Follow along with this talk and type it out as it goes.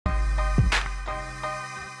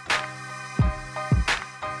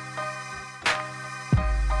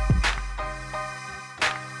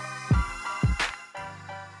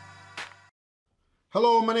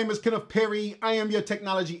Hello, my name is Kenneth Perry. I am your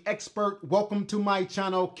technology expert. Welcome to my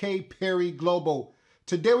channel, K Perry Global.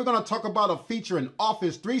 Today we're going to talk about a feature in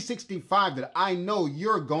Office 365 that I know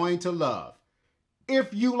you're going to love.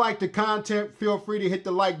 If you like the content, feel free to hit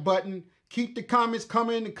the like button. Keep the comments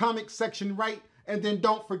coming in the comment section right. And then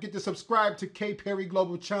don't forget to subscribe to K Perry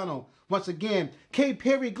Global channel. Once again, K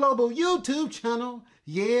Perry Global YouTube channel.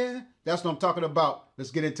 Yeah, that's what I'm talking about. Let's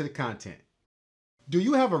get into the content. Do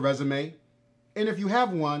you have a resume? And if you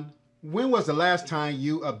have one, when was the last time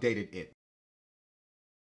you updated it?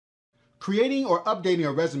 Creating or updating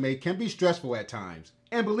a resume can be stressful at times.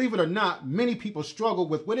 And believe it or not, many people struggle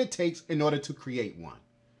with what it takes in order to create one.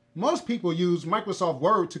 Most people use Microsoft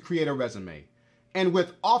Word to create a resume. And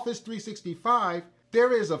with Office 365,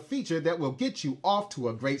 there is a feature that will get you off to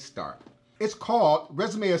a great start. It's called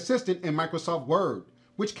Resume Assistant in Microsoft Word,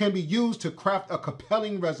 which can be used to craft a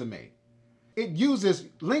compelling resume. It uses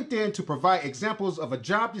LinkedIn to provide examples of a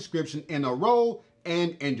job description in a role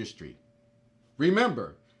and industry.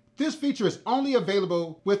 Remember, this feature is only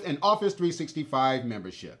available with an Office 365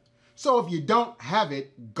 membership. So if you don't have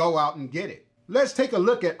it, go out and get it. Let's take a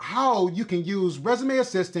look at how you can use Resume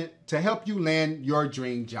Assistant to help you land your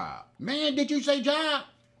dream job. Man, did you say job?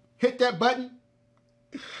 Hit that button.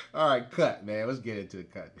 All right, cut, man. Let's get into the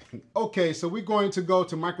cut. Okay, so we're going to go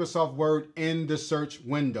to Microsoft Word in the search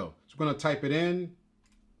window. So we're going to type it in,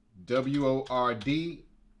 W-O-R-D,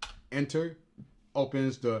 enter,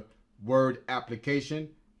 opens the Word application,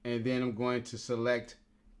 and then I'm going to select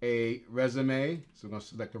a resume. So I'm going to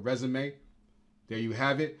select a resume. There you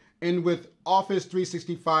have it. And with Office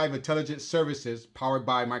 365 Intelligent Services powered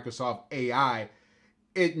by Microsoft AI,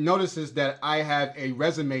 it notices that I have a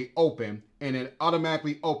resume open and it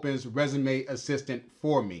automatically opens Resume Assistant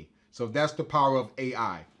for me. So that's the power of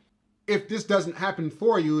AI. If this doesn't happen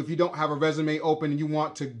for you, if you don't have a resume open and you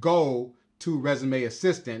want to go to Resume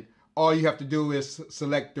Assistant, all you have to do is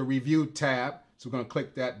select the Review tab. So we're going to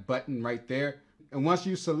click that button right there. And once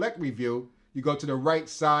you select Review, you go to the right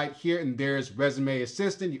side here and there's Resume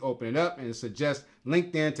Assistant. You open it up and it suggests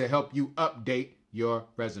LinkedIn to help you update your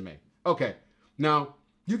resume. Okay, now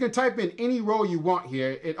you can type in any role you want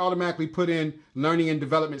here. It automatically put in Learning and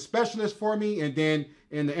Development Specialist for me and then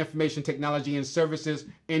in the Information Technology and Services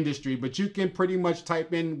industry. But you can pretty much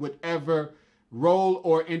type in whatever role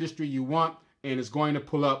or industry you want and it's going to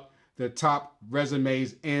pull up the top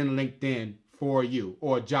resumes in LinkedIn for you,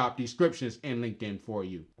 or job descriptions in LinkedIn for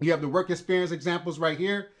you. You have the work experience examples right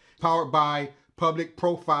here, powered by Public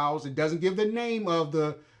Profiles. It doesn't give the name of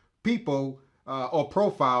the people or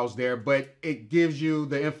profiles there, but it gives you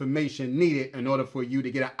the information needed in order for you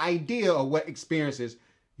to get an idea of what experiences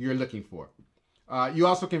you're looking for. You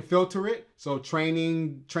also can filter it, so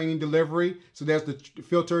training delivery. So there's the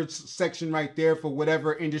filtered section right there for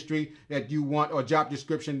whatever industry that you want or job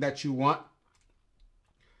description that you want.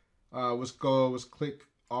 Let's click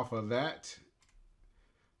off of that.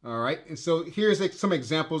 All right, and so here's some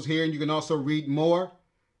examples here, and you can also read more,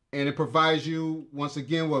 and it provides you once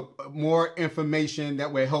again with more information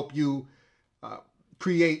that will help you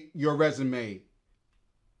create your resume.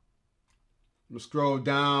 We'll scroll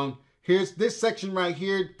down. Here's this section right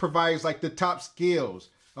here provides like the top skills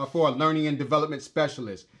for a learning and development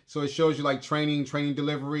specialist. So it shows you like training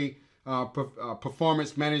delivery,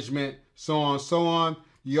 performance management, so on and so on.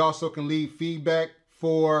 You also can leave feedback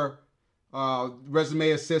for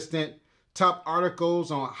Resume Assistant, top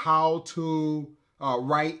articles on how to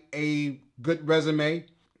write a good resume.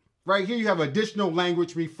 Right here you have additional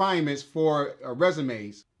language refinements for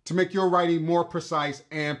resumes to make your writing more precise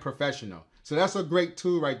and professional. So that's a great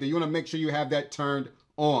tool right there. You want to make sure you have that turned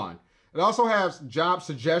on. It also has job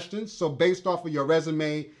suggestions. So based off of your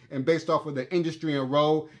resume and based off of the industry and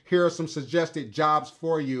role, here are some suggested jobs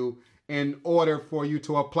for you in order for you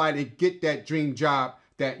to apply to get that dream job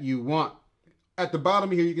that you want. At the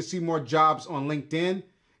bottom here, you can see more jobs on LinkedIn.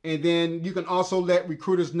 And then you can also let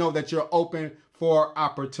recruiters know that you're open for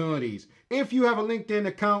opportunities. If you have a LinkedIn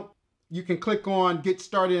account, you can click on Get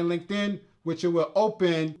Started in LinkedIn, which it will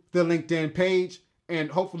open the LinkedIn page and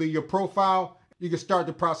hopefully your profile. You can start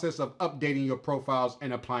the process of updating your profiles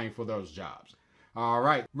and applying for those jobs. All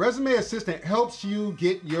right, Resume Assistant helps you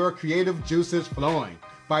get your creative juices flowing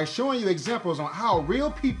by showing you examples on how real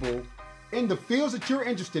people in the fields that you're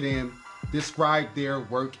interested in describe their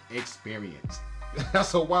work experience.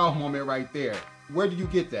 That's a wow moment right there. Where do you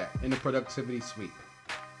get that? In the Productivity Suite.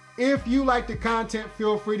 If you like the content,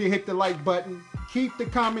 feel free to hit the like button. Keep the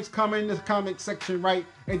comments coming in the comment section right.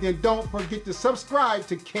 And then don't forget to subscribe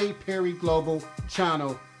to K Perry Global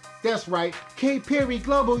channel. That's right, K Perry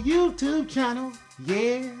Global YouTube channel.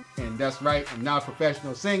 Yeah, and that's right, I'm not a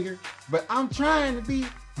professional singer, but I'm trying to be.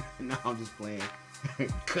 No, I'm just playing.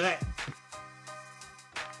 Cut.